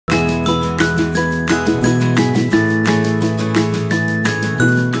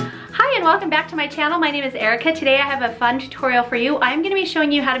welcome back to my channel. My name is Erica. Today I have a fun tutorial for you. I'm going to be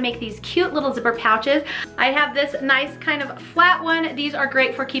showing you how to make these cute little zipper pouches. I have this nice kind of flat one. These are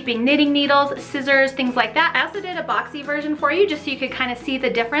great for keeping knitting needles, scissors, things like that. I also did a boxy version for you just so you could kind of see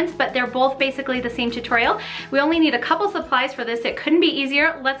the difference, but they're both basically the same tutorial. We only need a couple supplies for this. It couldn't be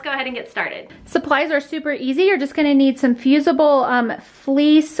easier. Let's go ahead and get started. Supplies are super easy. You're just going to need some fusible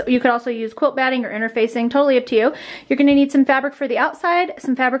fleece. You could also use quilt batting or interfacing, totally up to you. You're going to need some fabric for the outside,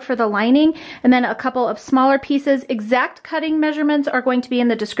 some fabric for the lining, and then a couple of smaller pieces. Exact cutting measurements are going to be in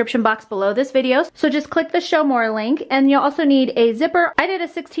the description box below this video, so just click the show more link. And you'll also need a zipper. I did a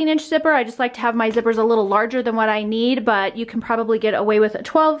 16-inch zipper. I just like to have my zippers a little larger than what I need, but you can probably get away with a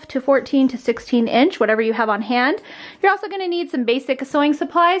 12 to 14 to 16 inch, whatever you have on hand. You're also going to need some basic sewing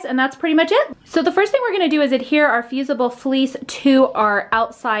supplies, and that's pretty much it. So the first thing we're going to do is adhere our fusible fleece to our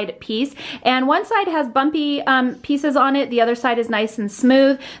outside piece, and one side has bumpy pieces on it, the other side is nice and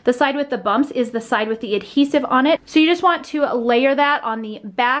smooth. The side with the bumps is the side with the adhesive on it. So you just want to layer that on the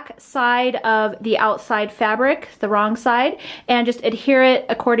back side of the outside fabric, the wrong side, and just adhere it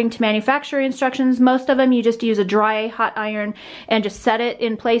according to manufacturer instructions. Most of them you just use a dry hot iron and just set it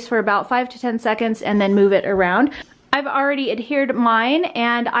in place for about 5 to 10 seconds and then move it around. I've already adhered mine,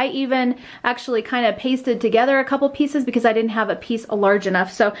 and I even actually kind of pasted together a couple pieces because I didn't have a piece large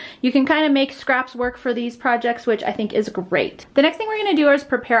enough. So you can kind of make scraps work for these projects, which I think is great. The next thing we're going to do is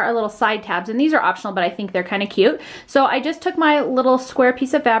prepare our little side tabs, and these are optional, but I think they're kind of cute. So I just took my little square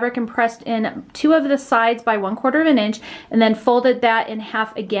piece of fabric and pressed in 2 of the sides by 1/4 inch, and then folded that in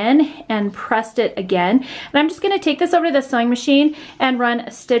half again and pressed it again. And I'm just going to take this over to the sewing machine and run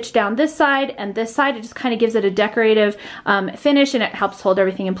a stitch down this side and this side. It just kind of gives it a decorative finish, and it helps hold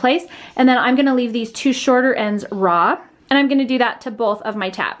everything in place. And then I'm going to leave these 2 shorter ends raw, and I'm going to do that to both of my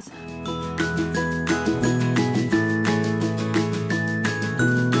tabs.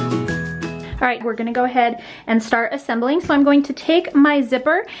 All right, we're gonna go ahead and start assembling. So I'm going to take my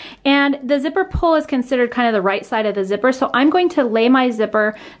zipper, and the zipper pull is considered kind of the right side of the zipper. So I'm going to lay my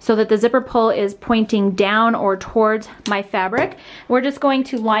zipper so that the zipper pull is pointing down or towards my fabric. We're just going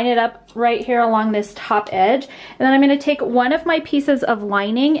to line it up right here along this top edge. And then I'm gonna take one of my pieces of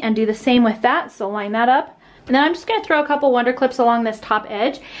lining and do the same with that. So line that up. And then I'm just going to throw a couple wonder clips along this top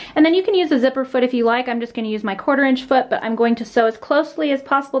edge, and then you can use a zipper foot if you like. I'm just going to use my 1/4 inch foot, but I'm going to sew as closely as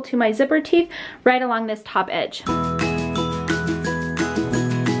possible to my zipper teeth right along this top edge.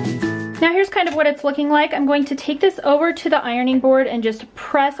 Now here's kind of what it's looking like. I'm going to take this over to the ironing board and just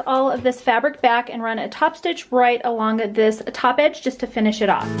press all of this fabric back and run a top stitch right along this top edge just to finish it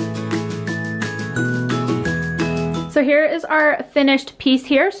off. So here is our finished piece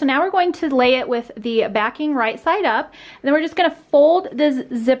here. So now we're going to lay it with the backing right side up. And then we're just going to fold this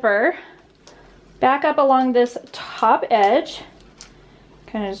zipper back up along this top edge.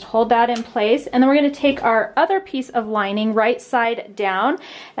 Kind of just hold that in place. And then we're going to take our other piece of lining right side down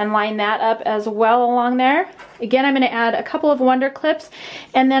and line that up as well along there. Again, I'm going to add a couple of wonder clips,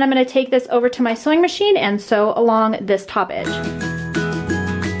 and then I'm going to take this over to my sewing machine and sew along this top edge.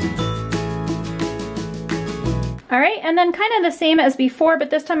 All right, and then kind of the same as before, but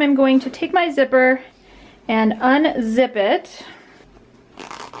this time I'm going to take my zipper and unzip it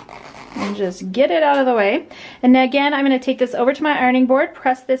and just get it out of the way. And again, I'm going to take this over to my ironing board,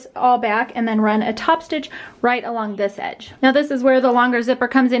 press this all back, and then run a top stitch right along this edge. Now this is where the longer zipper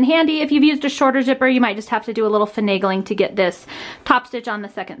comes in handy. If you've used a shorter zipper, you might just have to do a little finagling to get this top stitch on the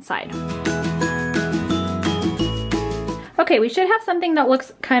second side. Okay, we should have something that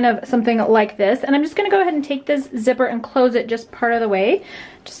looks kind of something like this, and I'm just going to go ahead and take this zipper and close it just part of the way,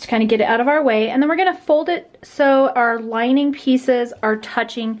 just to kind of get it out of our way, and then we're going to fold it so our lining pieces are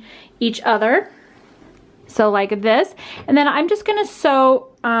touching each other, so like this. And then I'm just going to sew,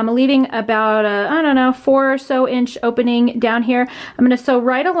 leaving about a, I don't know, 4 or so inch opening down here. I'm going to sew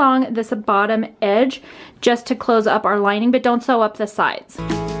right along this bottom edge just to close up our lining, but don't sew up the sides.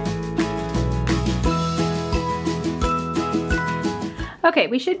 Okay,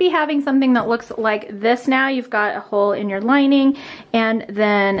 we should be having something that looks like this now. You've got a hole in your lining and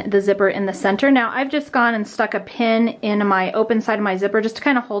then the zipper in the center. Now I've just gone and stuck a pin in my open side of my zipper just to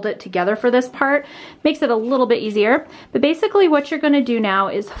kind of hold it together for this part. Makes it a little bit easier. But basically what you're going to do now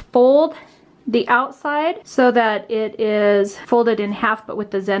is fold the outside so that it is folded in half, but with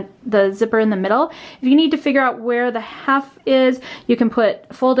the zipper in the middle. If you need to figure out where the half is, you can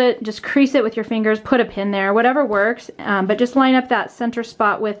fold it, just crease it with your fingers, put a pin there, whatever works, but just line up that center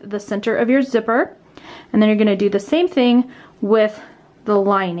spot with the center of your zipper. And then you're going to do the same thing with the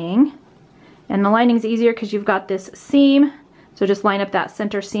lining. And the lining's easier because you've got this seam. So So just line up that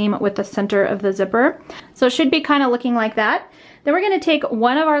center seam with the center of the zipper. So it should be kind of looking like that. Then we're going to take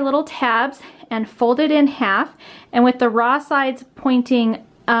one of our little tabs and fold it in half, and with the raw sides pointing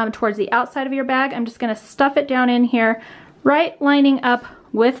towards the outside of your bag, I'm just going to stuff it down in here, right lining up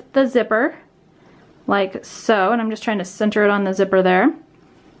with the zipper, like so, and I'm just trying to center it on the zipper there.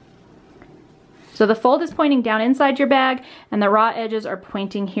 So the fold is pointing down inside your bag, and the raw edges are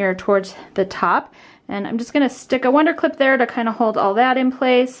pointing here towards the top. And I'm just going to stick a wonder clip there to kind of hold all that in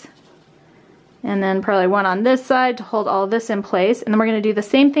place. And then probably one on this side to hold all this in place. And then we're going to do the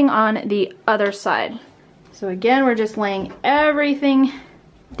same thing on the other side. So again, we're just laying everything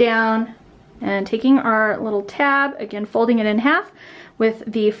down and taking our little tab, again folding it in half with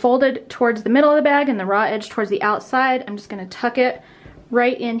the folded towards the middle of the bag and the raw edge towards the outside. I'm just going to tuck it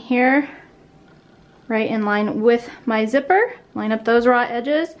right in here, right in line with my zipper. Line up those raw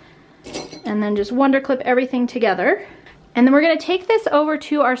edges and then just wonder clip everything together. And then we're going to take this over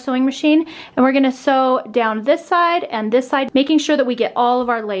to our sewing machine and we're going to sew down this side and this side, making sure that we get all of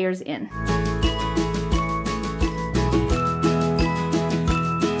our layers in.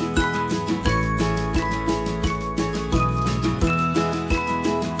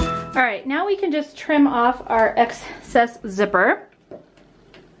 All right, now we can just trim off our excess zipper.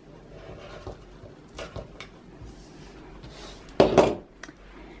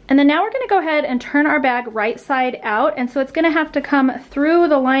 And then now we're going to go ahead and turn our bag right side out, and so it's going to have to come through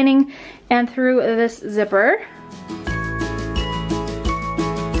the lining and through this zipper.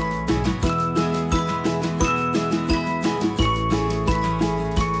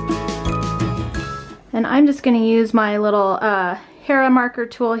 And I'm just going to use my little Hera marker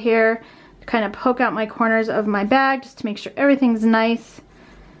tool here to kind of poke out my corners of my bag just to make sure everything's nice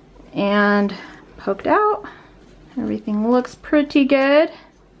and poked out. Everything looks pretty good.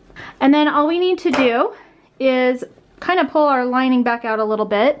 And then all we need to do is kind of pull our lining back out a little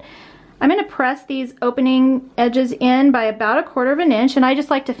bit. I'm going to press these opening edges in by about 1/4 of an inch, and I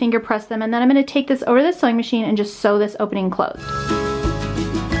just like to finger press them, and then I'm going to take this over to the sewing machine and just sew this opening closed.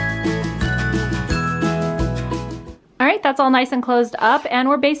 Alright, that's all nice and closed up, and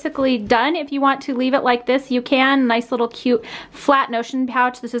we're basically done. If you want to leave it like this, you can. Nice little cute flat notion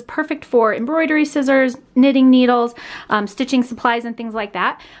pouch. This is perfect for embroidery scissors, knitting needles, stitching supplies, and things like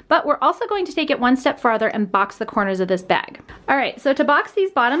that. But we're also going to take it one step farther and box the corners of this bag. Alright, so to box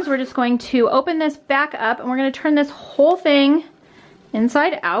these bottoms, we're just going to open this back up, and we're going to turn this whole thing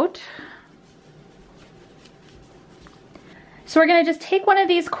inside out. So we're going to just take one of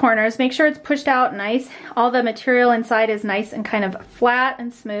these corners, make sure it's pushed out nice. All the material inside is nice and kind of flat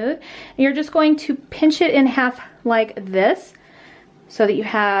and smooth. And you're just going to pinch it in half like this so that you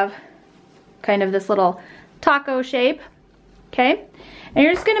have kind of this little taco shape, okay? And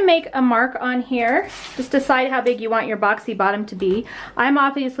you're just going to make a mark on here. Just decide how big you want your boxy bottom to be. I'm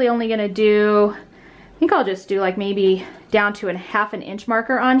obviously only going to do, I think I'll just do like maybe down to a 1/2 inch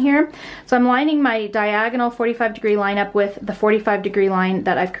marker on here. So I'm lining my diagonal 45-degree line up with the 45-degree line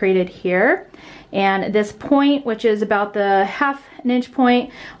that I've created here. And this point, which is about the 1/2 inch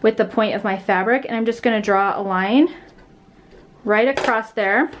point, with the point of my fabric. And I'm just going to draw a line right across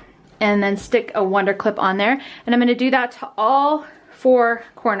there and then stick a wonder clip on there. And I'm going to do that to all 4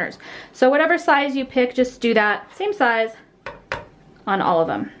 corners. So whatever size you pick, just do that same size on all of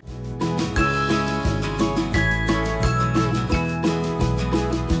them.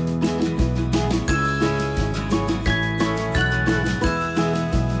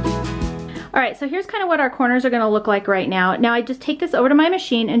 Alright, so here's kind of what our corners are going to look like right now. Now I just take this over to my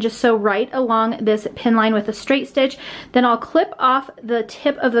machine and just sew right along this pin line with a straight stitch. Then I'll clip off the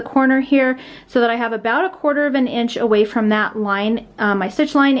tip of the corner here so that I have about 1/4 of an inch away from that line, my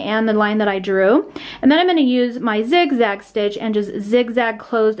stitch line and the line that I drew. And then I'm going to use my zigzag stitch and just zigzag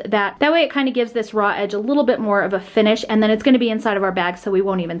closed that. That way it kind of gives this raw edge a little bit more of a finish, and then it's going to be inside of our bag so we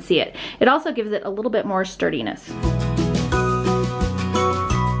won't even see it. It also gives it a little bit more sturdiness.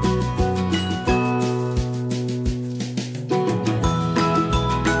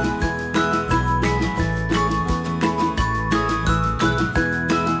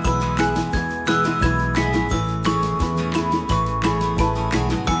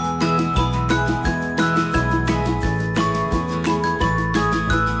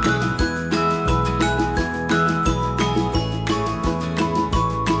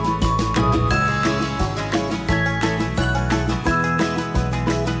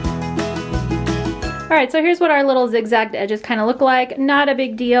 Alright, so here's what our little zigzagged edges kind of look like. Not a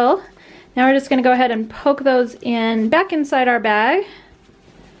big deal. Now we're just going to go ahead and poke those in back inside our bag.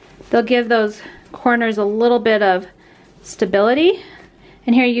 They'll give those corners a little bit of stability.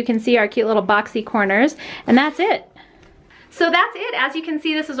 And here you can see our cute little boxy corners. And that's it. So that's it. As you can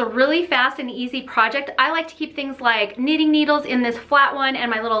see, this is a really fast and easy project. I like to keep things like knitting needles in this flat one and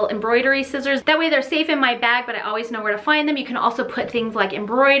my little embroidery scissors. That way they're safe in my bag, but I always know where to find them. You can also put things like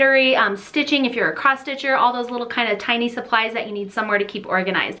embroidery, stitching if you're a cross stitcher, all those little kind of tiny supplies that you need somewhere to keep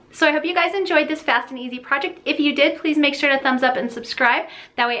organized. So I hope you guys enjoyed this fast and easy project. If you did, please make sure to thumbs up and subscribe.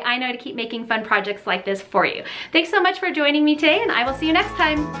 That way I know to keep making fun projects like this for you. Thanks so much for joining me today, and I will see you next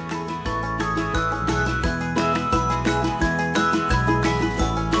time.